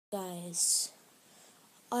Guys,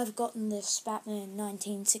 I've gotten this Batman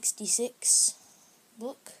 1966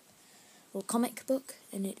 book, or comic book,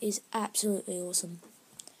 and it is absolutely awesome.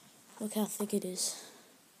 Look how thick it is.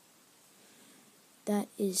 That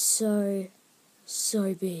is so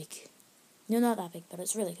big. No, not that big, but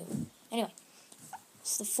it's really cool. Anyway,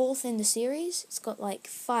 it's the fourth in the series. It's got like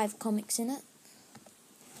 5 comics in it.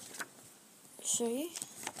 I'll show you.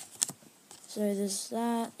 So there's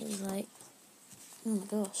that, there's like, oh my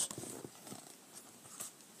gosh.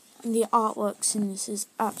 And the artworks in this is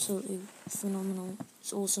absolutely phenomenal.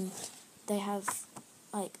 It's awesome. They have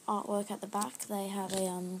like artwork at the back. They have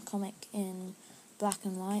a comic in black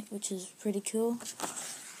and white, which is pretty cool.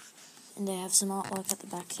 And they have some artwork at the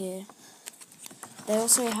back here. They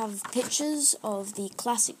also have pictures of the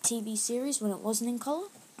classic TV series when it wasn't in colour,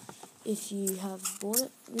 if you have bought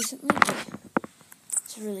it recently.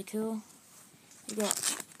 It's really cool. You got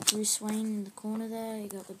Bruce Wayne in the corner there. You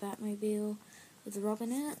got the Batmobile with the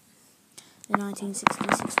Robin in it. The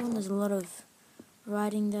 1966 one. There's a lot of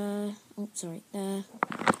writing there. Oh, sorry, there.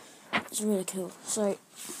 It's really cool. So,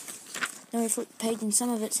 now we flip the page, and some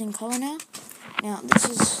of it's in colour now. Now, this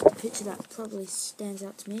is the picture that probably stands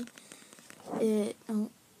out to me. There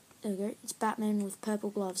we go. It's Batman with purple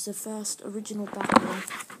gloves. The first original Batman,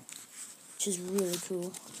 which is really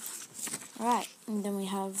cool. Alright, and then we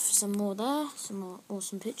have some more there, some more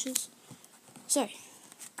awesome pictures. So,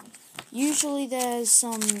 usually there's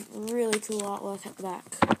some really cool artwork at the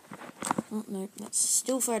back. Oh, no, that's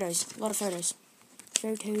still photos. A lot of photos.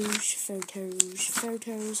 Photos.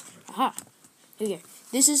 Aha! Here we go.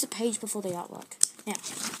 This is the page before the artwork. Now,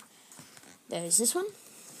 there's this one.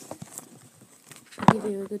 I'll give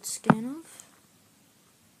you a good scan of.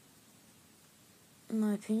 In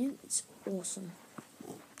my opinion, it's awesome.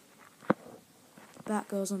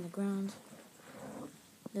 Batgirl's on the ground.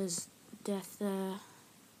 There's death there.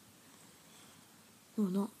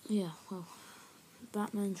 Well,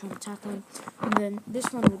 Batman trying to tackle him. And then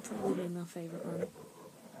this one would probably be my favourite one.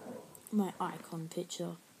 My icon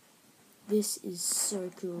picture. This is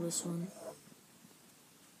so cool, this one.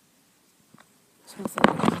 It's my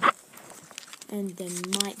favourite one. And there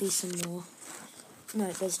might be some more.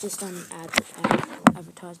 No, there's just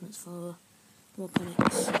advertisements for more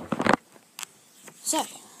comics. So, a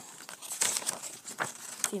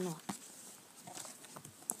few more.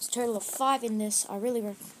 It's a total of 5 in this. I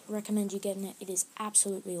really recommend you getting it. It is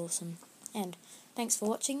absolutely awesome. And thanks for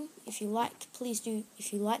watching. If you like this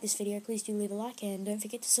video, please do leave a like, and don't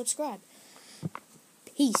forget to subscribe.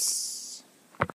 Peace.